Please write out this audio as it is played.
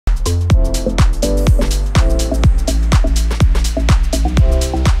Hello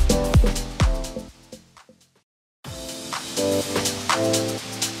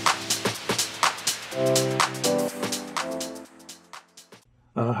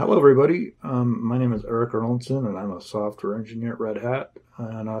everybody, my name is Erik Erlandson and I'm a software engineer at Red Hat,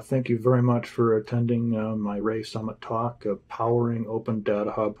 and thank you very mumuch for attending my Ray Summit talk of Powering Open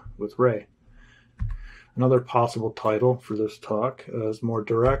Data Hub with Ray. Another possible title for this talk is more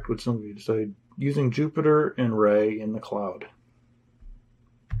direct, would some of you say, Using Jupyter and Ray in the Cloud.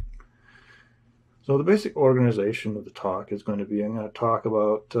 So the basic organization of the talk is going to be, I'm going to talk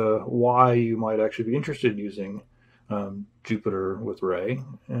about why you might actually be interested in using Jupyter with Ray,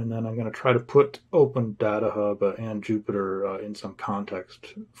 and then I'm going to try to put Open Data Hub and Jupyter in some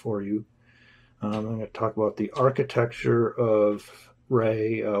context for you. I'm going to talk about the architecture of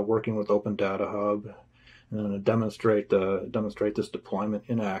Ray working with Open Data Hub, and then I'm going to demonstrate this deployment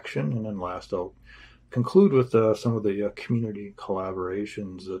in action, and then last I'll conclude with some of the community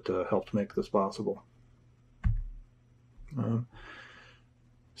collaborations that helped make this possible.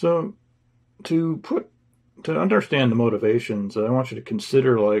 So to understand the motivations, I want you to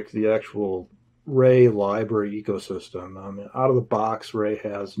consider like the actual Ray library ecosystem. Out of the box, Ray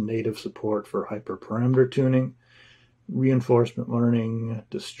has native support for hyperparameter tuning, reinforcement learning,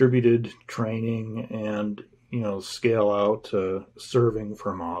 distributed training, and scale out serving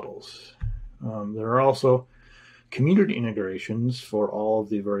for models. There are also community integrations for all of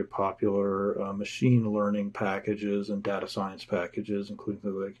the very popular machine learning packages and data science packages,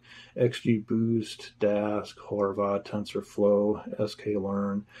 including like XGBoost, Dask, Horvath, TensorFlow,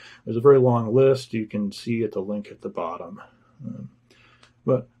 sklearn. There's a very long list you can see at the link at the bottom.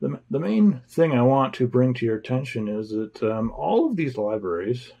 But the main thing I want to bring to your attention is that all of these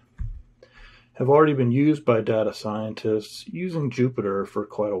libraries have already been used by data scientists using Jupyter for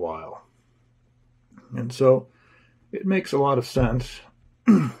quite a while. And so it makes a lot of sense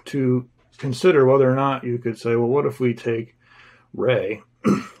to consider whether or not you could say, well, what if we take Ray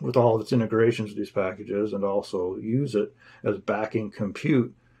with all of its integrations with these packages and also use it as backing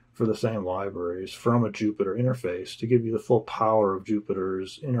compute for the same libraries from a Jupyter interface to give you the full power of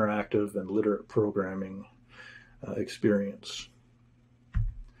Jupyter's interactive and literate programming experience.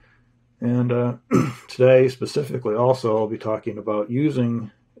 And today specifically also I'll be talking about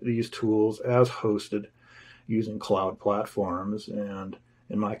using these tools as hosted using cloud platforms, and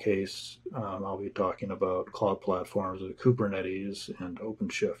in my case I'll be talking about cloud platforms like Kubernetes and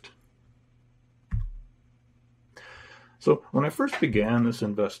OpenShift. So when I first began this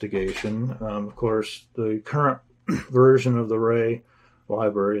investigation, of course the current version of the Ray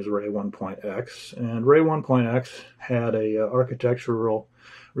library is Ray 1.x, and Ray 1.x had a architectural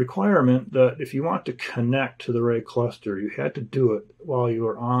requirement that if you want to connect to the Ray cluster, you had to do it while you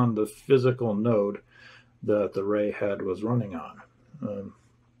were on the physical node that the Ray head was running on.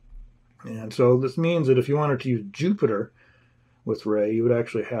 And so this means that if you wanted to use Jupyter with Ray, you would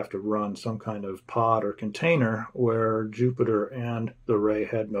actually have to run some kind of pod or container where Jupyter and the Ray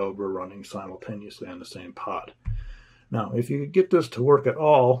head node were running simultaneously on the same pod. Now, if you get this to work at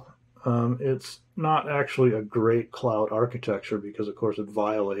all, it's not actually a great cloud architecture because, of course, it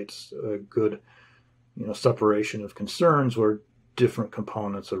violates a good separation of concerns where different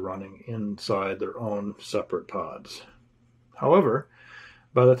components are running inside their own separate pods. However,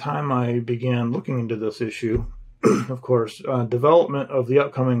 by the time I began looking into this issue, of course, development of the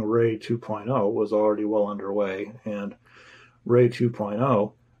upcoming Ray 2.0 was already well underway, and Ray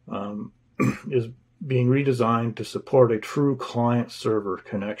 2.0 is being redesigned to support a true client-server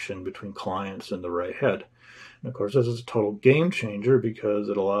connection between clients and the Ray head. And of course, this is a total game changer because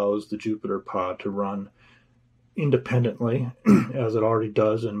it allows the Jupyter pod to run independently, as it already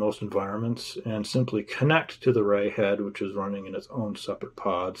does in most environments, and simply connect to the Ray head, which is running in its own separate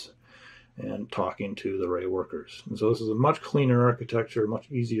pods and talking to the Ray workers. And so this is a much cleaner architecture, much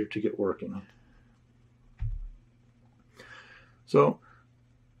easier to get working. So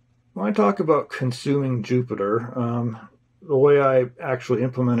when I talk about consuming Jupyter, the way I actually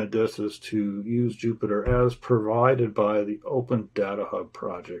implemented this is to use Jupyter as provided by the Open Data Hub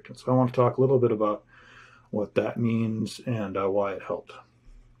project. And so I want to talk a little bit about what that means and why it helped.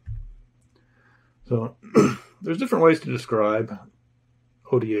 So there's different ways to describe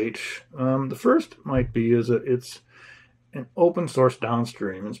ODH. The first might be is that it's an open source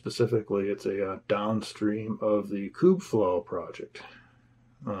downstream, and specifically it's a downstream of the Kubeflow project.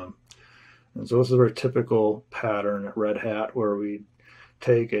 And so this is a very typical pattern at Red Hat where we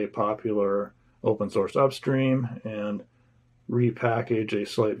take a popular open source upstream and repackage a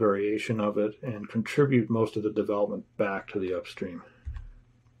slight variation of it and contribute most of the development back to the upstream.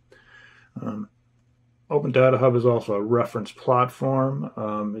 Open Data Hub is also a reference platform.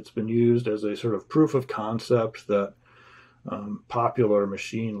 It's been used as a sort of proof of concept that popular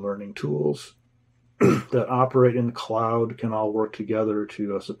machine learning tools that operate in the cloud can all work together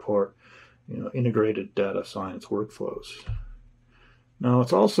to support integrated data science workflows. Now,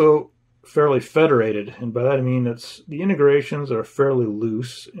 it's also fairly federated, and by that I mean the integrations are fairly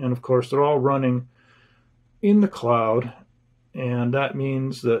loose, and of course they're all running in the cloud, and that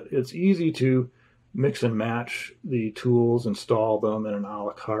means that it's easy to mix and match the tools, install them in an a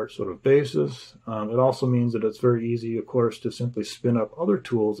la carte sort of basis. It also means that it's very easy, of course, to simply spin up other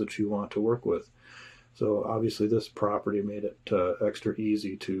tools that you want to work with. So obviously this property made it extra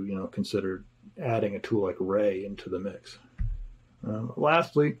easy to consider adding a tool like Ray into the mix.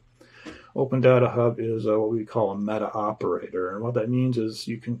 Lastly, Open Data Hub is what we call a meta operator, and what that means is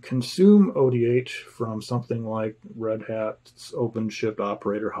you can consume ODH from something like Red Hat's OpenShift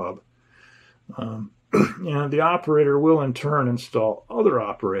operator hub, and the operator will in turn install other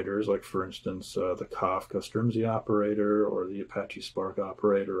operators, like for instance the Kafka Strimzi operator or the Apache Spark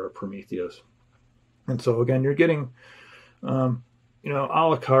operator or Prometheus. And so again, you're getting a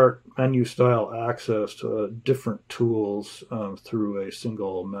la carte menu style access to different tools through a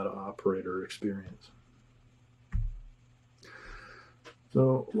single meta operator experience.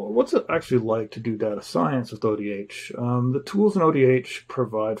 So what's it actually like to do data science with ODH? The tools in ODH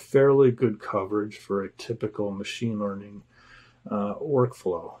provide fairly good coverage for a typical machine learning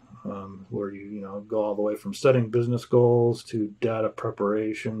workflow, where you go all the way from setting business goals to data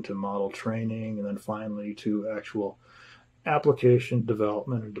preparation to model training, and then finally to actual application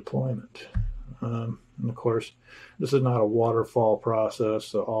development and deployment. And of course, this is not a waterfall process,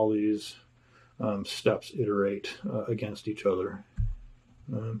 so all these steps iterate against each other.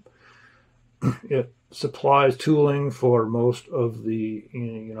 It supplies tooling for most of the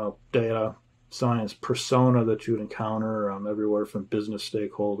data science persona that you would encounter, everywhere from business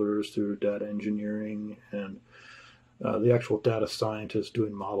stakeholders through data engineering and the actual data scientists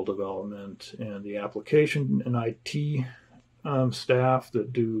doing model development, and the application and IT staff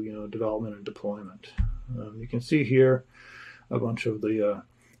that do development and deployment. You can see here a bunch of the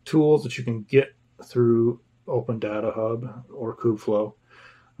tools that you can get through Open Data Hub or Kubeflow,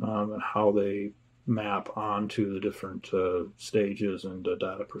 and how they map onto the different stages and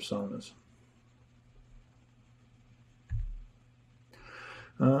data personas.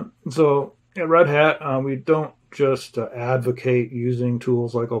 So at Red Hat, we don't just advocate using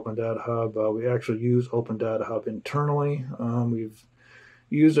tools like Open Data Hub. We actually use Open Data Hub internally. We've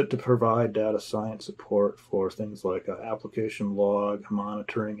used it to provide data science support for things like application log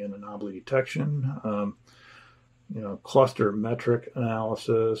monitoring and anomaly detection, cluster metric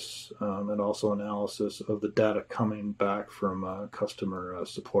analysis, and also analysis of the data coming back from customer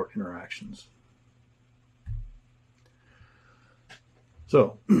support interactions.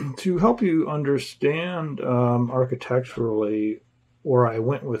 So to help you understand architecturally where I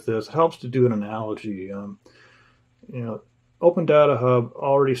went with this, it helps to do an analogy. Open Data Hub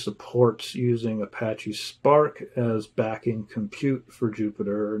already supports using Apache Spark as backing compute for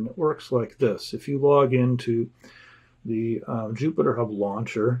Jupyter, and it works like this. If you log into the Jupyter Hub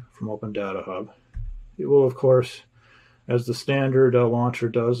launcher from Open Data Hub, it will, of course, as the standard launcher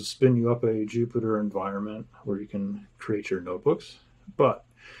does, spin you up a Jupyter environment where you can create your notebooks. But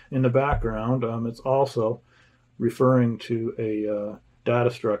in the background, it's also referring to a data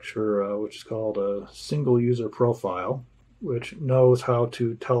structure which is called a single user profile, which knows how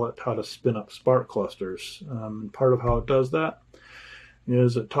to tell it how to spin up Spark clusters. Part of how it does that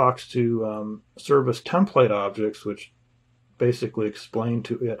is it talks to service template objects, which basically explain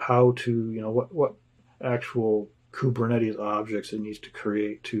to it how to, what actual Kubernetes objects it needs to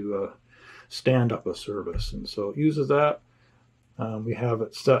create to stand up a service. And so it uses that. We have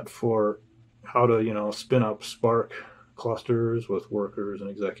it set for how to, spin up Spark clusters with workers and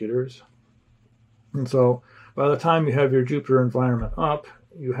executors. And so by the time you have your Jupyter environment up,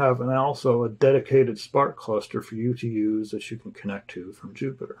 you have also a dedicated Spark cluster for you to use that you can connect to from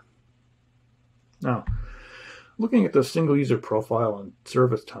Jupyter. Now, looking at the single user profile and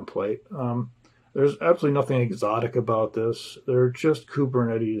service template, there's absolutely nothing exotic about this. They're just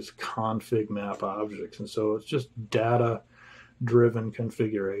Kubernetes config map objects. And so it's just data-driven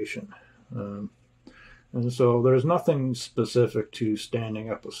configuration. And so there's nothing specific to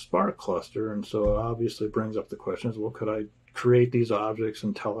standing up a Spark cluster. And so it obviously brings up the questions, well, could I create these objects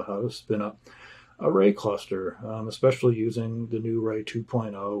and tell it how to spin up a Ray cluster, especially using the new Ray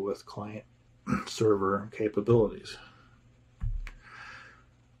 2.0 with client server capabilities?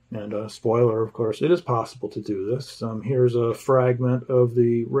 And spoiler, of course, it is possible to do this. Here's a fragment of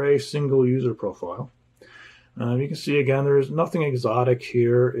the Ray single user profile. You can see, again, there's nothing exotic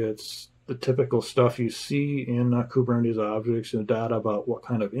here. It's the typical stuff you see in Kubernetes objects, and data about what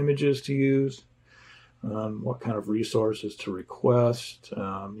kind of images to use, what kind of resources to request,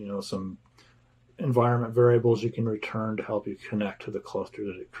 some environment variables you can return to help you connect to the cluster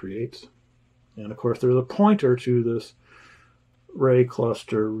that it creates. And of course, there's a pointer to this Ray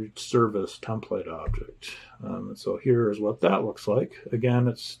cluster service template object. And so here is what that looks like. Again,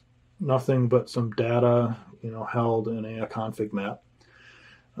 it's nothing but some data, held in a config map.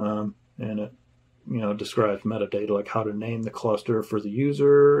 And it, describes metadata like how to name the cluster for the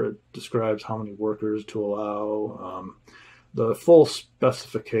user. It describes how many workers to allow. The full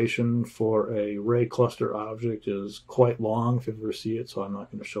specification for a Ray cluster object is quite long if you ever see it, so I'm not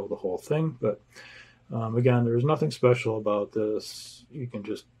going to show the whole thing. But again, there's nothing special about this. You can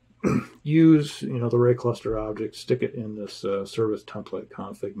just use, the Ray cluster object, stick it in this service template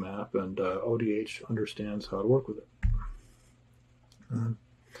config map, and ODH understands how to work with it.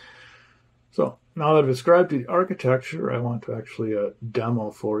 So now that I've described the architecture, I want to actually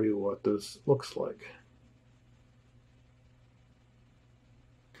demo for you what this looks like.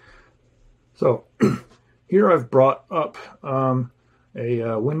 So here I've brought up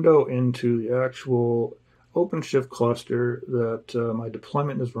a window into the actual OpenShift cluster that my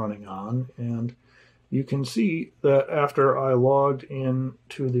deployment is running on, and you can see that after I logged in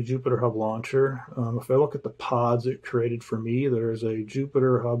to the Jupyter Hub launcher, if I look at the pods it created for me, there's a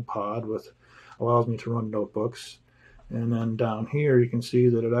Jupyter Hub pod with allows me to run notebooks, and then down here you can see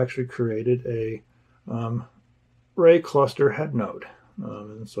that it actually created a Ray cluster head node,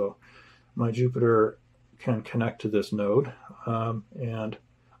 and so my Jupyter can connect to this node. And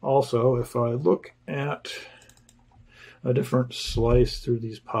also, if I look at a different slice through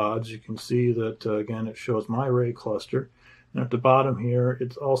these pods, you can see that, again, it shows my Ray cluster. And at the bottom here,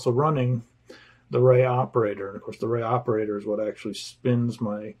 it's also running the Ray operator. And of course, the Ray operator is what actually spins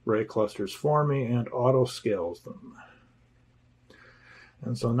my Ray clusters for me and auto scales them.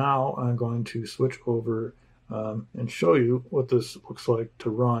 And so now I'm going to switch over and show you what this looks like to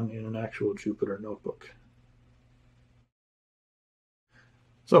run in an actual Jupyter notebook.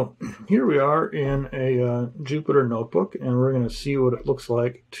 So here we are in a Jupyter notebook, and we're going to see what it looks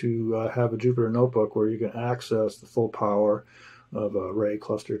like to have a Jupyter notebook where you can access the full power of Ray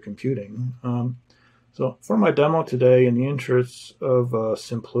cluster computing. So for my demo today, in the interests of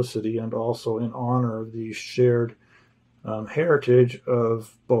simplicity and also in honor of the shared heritage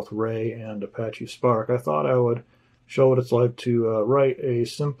of both Ray and Apache Spark, I thought I would show what it's like to write a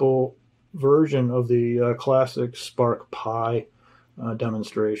simple version of the classic Spark Pi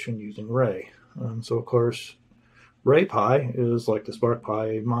demonstration using Ray. So of course, Ray Pi is like the Spark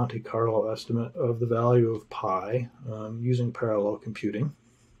Pi, a Monte Carlo estimate of the value of pi using parallel computing.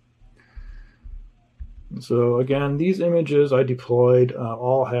 And so again, these images I deployed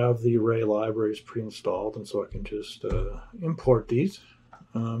all have the Ray libraries pre-installed, and so I can just import these.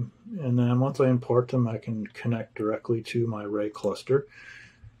 And then once I import them, I can connect directly to my Ray cluster.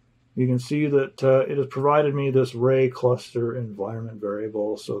 You can see that it has provided me this Ray cluster environment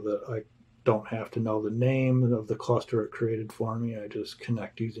variable so that I don't have to know the name of the cluster it created for me. I just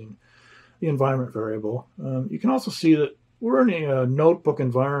connect using the environment variable. You can also see that we're in a notebook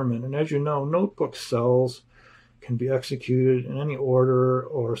environment, and as you know, notebook cells can be executed in any order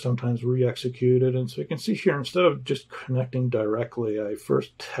or sometimes re-executed. And so you can see here, instead of just connecting directly, I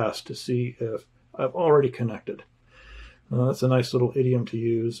first test to see if I've already connected. That's a nice little idiom to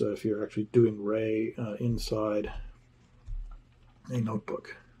use if you're actually doing Ray inside a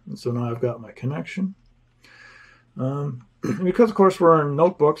notebook. And so now I've got my connection. Because, of course, we're in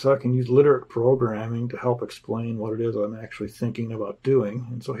notebooks, I can use literate programming to help explain what it is I'm actually thinking about doing.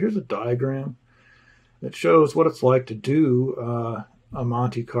 And so here's a diagram that shows what it's like to do a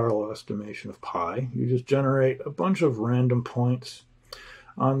Monte Carlo estimation of pi. You just generate a bunch of random points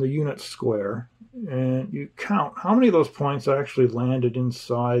on the unit square, and you count how many of those points actually landed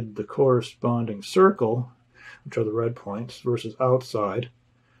inside the corresponding circle, which are the red points, versus outside,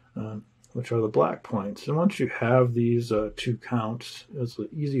 which are the black points. And once you have these two counts, it's an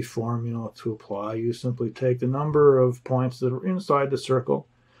easy formula to apply. You simply take the number of points that are inside the circle,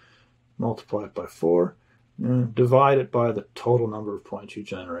 multiply it by 4, and divide it by the total number of points you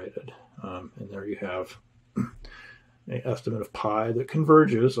generated. And there you have an estimate of pi that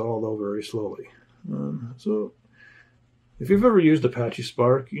converges, although very slowly. So if you've ever used Apache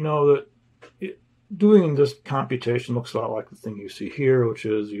Spark, you know that doing this computation looks a lot like the thing you see here, which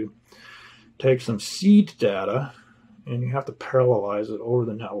is you take some seed data and you have to parallelize it over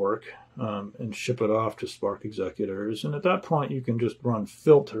the network and ship it off to Spark executors. And at that point, you can just run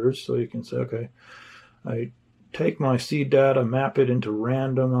filters. So you can say, okay, I take my seed data, map it into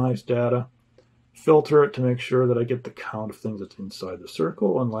randomized data, filter it to make sure that I get the count of things that's inside the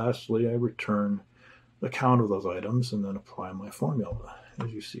circle, and lastly, I return the count of those items and then apply my formula,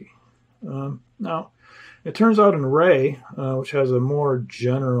 as you see. Now, it turns out in Ray, which has a more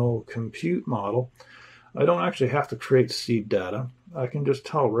general compute model, I don't actually have to create seed data. I can just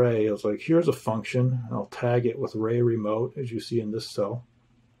tell Ray, it's like, here's a function, and I'll tag it with Ray remote, as you see in this cell.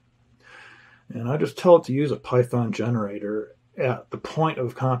 And I just tell it to use a Python generator at the point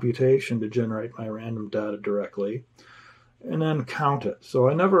of computation to generate my random data directly, and then count it. So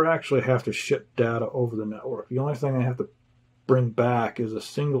I never actually have to ship data over the network. The only thing I have to bring back is a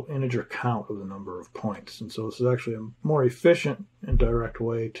single integer count of the number of points. And so this is actually a more efficient and direct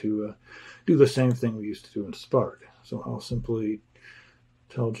way to do the same thing we used to do in Spark. So I'll simply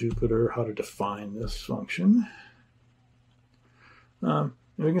tell Jupyter how to define this function. And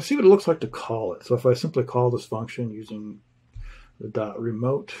we can see what it looks like to call it. So if I simply call this function using the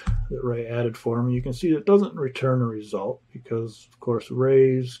 .remote that Ray added for me, you can see it doesn't return a result because, of course,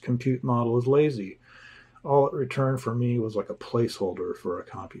 Ray's compute model is lazy. All it returned for me was like a placeholder for a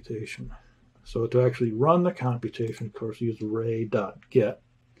computation. So to actually run the computation, of course, use ray.get.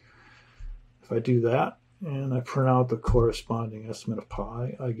 If I do that and I print out the corresponding estimate of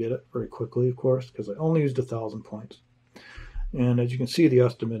pi, I get it very quickly, of course, because I only used 1,000 points. And as you can see, the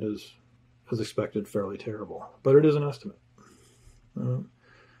estimate is, as expected, fairly terrible, but it is an estimate.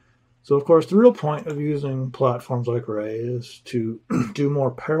 So, of course, the real point of using platforms like Ray is to do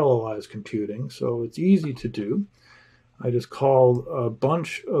more parallelized computing. So it's easy to do. I just call a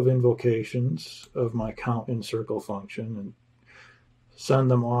bunch of invocations of my count in circle function and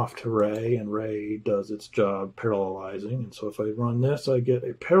send them off to Ray, and Ray does its job parallelizing. And so if I run this, I get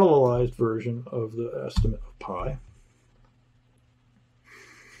a parallelized version of the estimate of pi,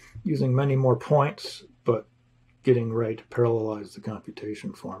 using many more points, but getting Ray to parallelize the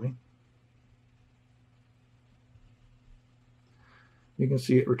computation for me. You can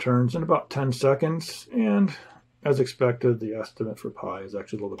see it returns in about 10 seconds, and as expected, the estimate for pi is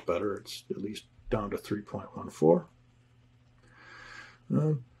actually a little bit better. It's at least down to 3.14.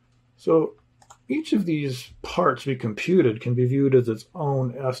 So each of these parts we computed can be viewed as its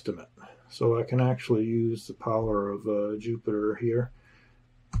own estimate. So I can actually use the power of Jupyter here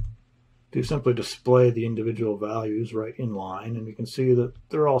to simply display the individual values right in line, and you can see that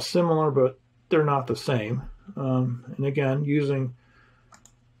they're all similar, but they're not the same. And again, using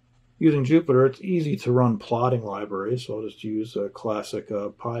Jupyter, it's easy to run plotting libraries, so I'll just use a classic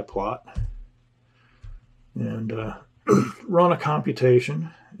pyplot and run a computation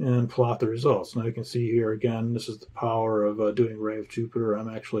and plot the results. Now you can see here again, this is the power of doing Ray of Jupyter.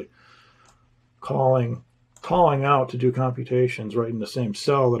 I'm actually calling out to do computations right in the same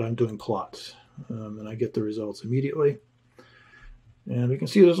cell that I'm doing plots, and I get the results immediately. And we can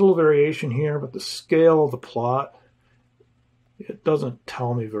see there's a little variation here, but the scale of the plot, it doesn't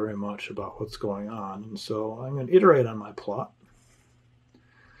tell me very much about what's going on. And so I'm going to iterate on my plot.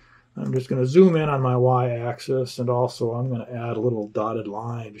 I'm just going to zoom in on my y-axis, and also I'm going to add a little dotted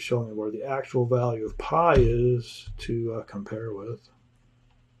line to show me where the actual value of pi is to compare with.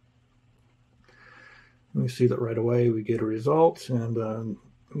 We see that right away we get a result, and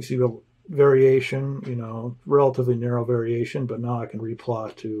we see the variation, relatively narrow variation, but now I can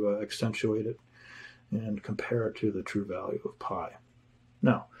replot to accentuate it and compare it to the true value of pi.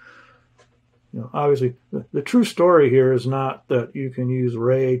 Now, obviously, the true story here is not that you can use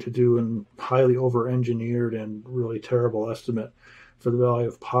Ray to do a highly over-engineered and really terrible estimate for the value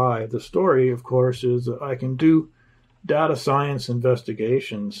of pi. The story, of course, is that I can do data science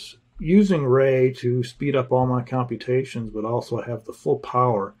investigations using Ray to speed up all my computations, but also have the full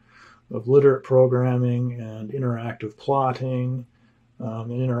power of literate programming and interactive plotting and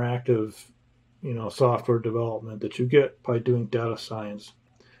interactive software development that you get by doing data science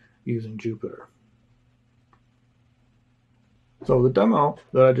using Jupyter. So the demo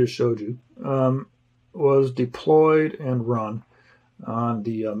that I just showed you was deployed and run on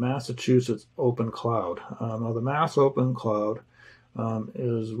the Massachusetts Open Cloud. Now the Mass Open Cloud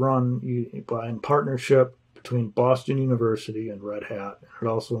is run in partnership between Boston University and Red Hat. It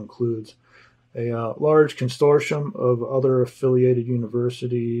also includes a large consortium of other affiliated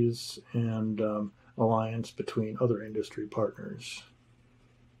universities and alliance between other industry partners.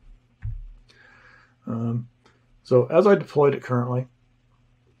 So as I deployed it currently,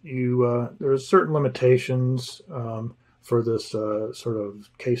 there's certain limitations for this sort of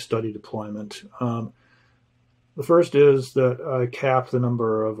case study deployment. The first is that I cap the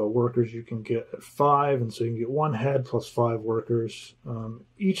number of workers you can get at 5, and so you can get 1 head plus 5 workers.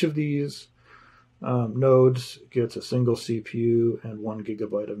 Each of these nodes gets a single CPU and 1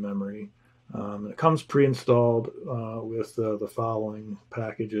 gigabyte of memory. It comes pre-installed with the following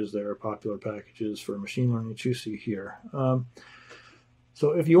packages. There are popular packages for machine learning that you see here.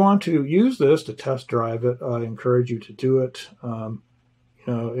 So if you want to use this to test drive it, I encourage you to do it.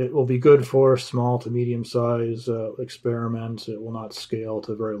 It will be good for small to medium size experiments. It will not scale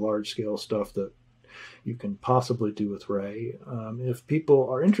to very large scale stuff that you can possibly do with Ray. If people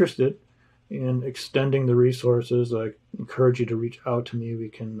are interested in extending the resources, I encourage you to reach out to me. We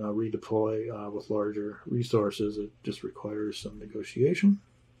can redeploy with larger resources. It just requires some negotiation.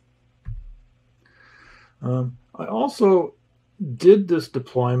 I also did this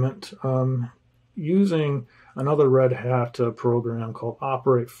deployment using another Red Hat program called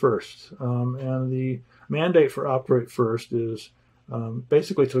Operate First. And the mandate for Operate First is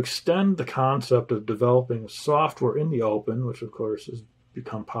basically to extend the concept of developing software in the open, which of course has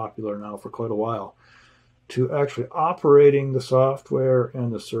become popular now for quite a while, to actually operating the software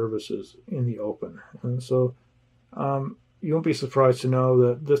and the services in the open. And so you won't be surprised to know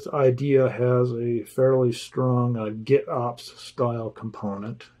that this idea has a fairly strong GitOps style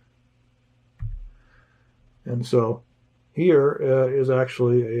component. And so here is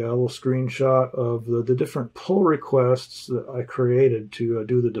actually a little screenshot of the different pull requests that I created to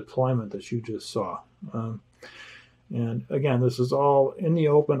do the deployment that you just saw. And again, this is all in the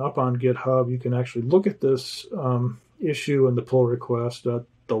open up on GitHub. You can actually look at this issue and the pull request at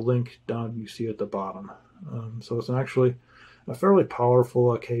the link down you see at the bottom. So it's actually a fairly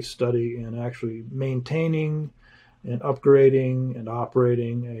powerful case study in actually maintaining and upgrading and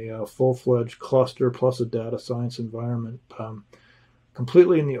operating a full-fledged cluster plus a data science environment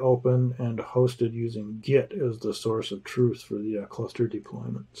completely in the open and hosted using Git as the source of truth for the cluster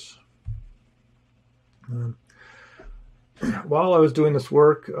deployments. While I was doing this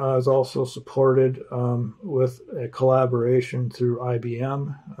work, I was also supported with a collaboration through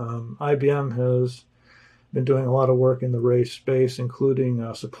IBM. IBM has been doing a lot of work in the Ray space,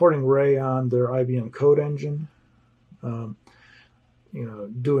 including supporting Ray on their IBM code engine, running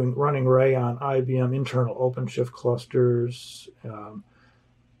Ray on IBM internal OpenShift clusters,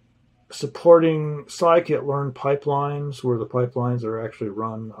 supporting scikit-learn pipelines, where the pipelines are actually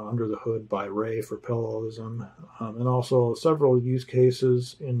run under the hood by Ray for parallelism, and also several use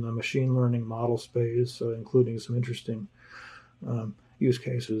cases in the machine learning model space, including some interesting use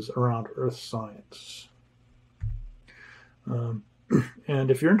cases around earth science. And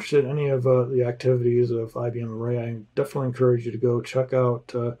if you're interested in any of the activities of IBM and Ray, I definitely encourage you to go check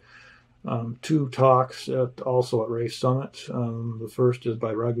out 2 talks also at Ray Summit. The first is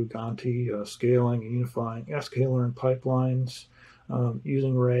by Raghu Ganti, Scaling and Unifying sklearn Pipelines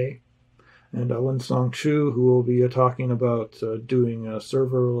using Ray, and Linsong Chu, who will be talking about doing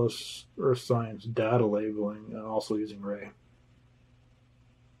serverless earth science data labeling, also using Ray.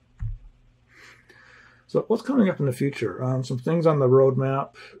 So what's coming up in the future? Some things on the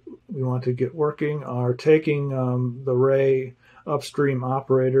roadmap we want to get working are taking the Ray upstream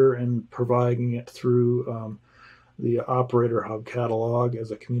operator and providing it through the Operator Hub catalog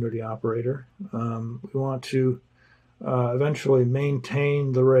as a community operator. We want to eventually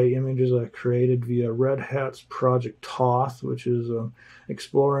maintain the Ray images I created via Red Hat's Project Toth, which is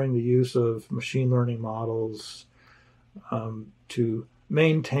exploring the use of machine learning models to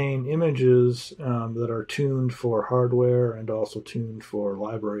maintain images that are tuned for hardware and also tuned for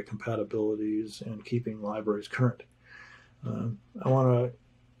library compatibilities and keeping libraries current. I want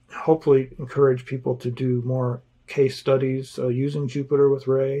to hopefully encourage people to do more case studies using Jupyter with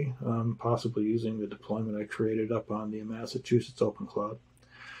Ray, possibly using the deployment I created up on the Massachusetts Open Cloud.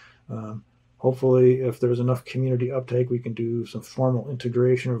 Hopefully, if there's enough community uptake, we can do some formal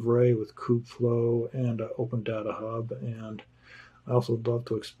integration of Ray with Kubeflow and Open Data Hub. And I also would love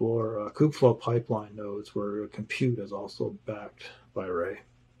to explore Kubeflow pipeline nodes where compute is also backed by Ray.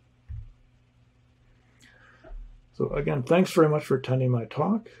 So again, thanks very much for attending my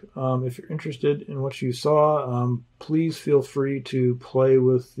talk. If you're interested in what you saw, please feel free to play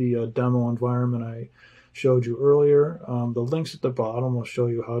with the demo environment I showed you earlier. The links at the bottom will show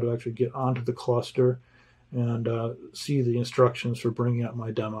you how to actually get onto the cluster and see the instructions for bringing up my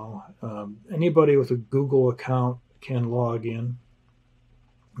demo. Anybody with a Google account can log in.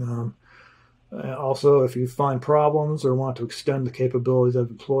 Also, if you find problems or want to extend the capabilities I've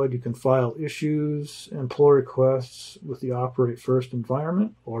deployed, you can file issues and pull requests with the Operate First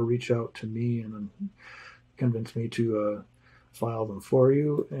environment, or reach out to me and convince me to file them for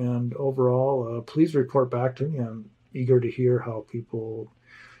you. And overall, please report back to me. I'm eager to hear how people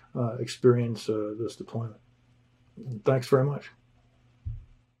experience this deployment. Thanks very much.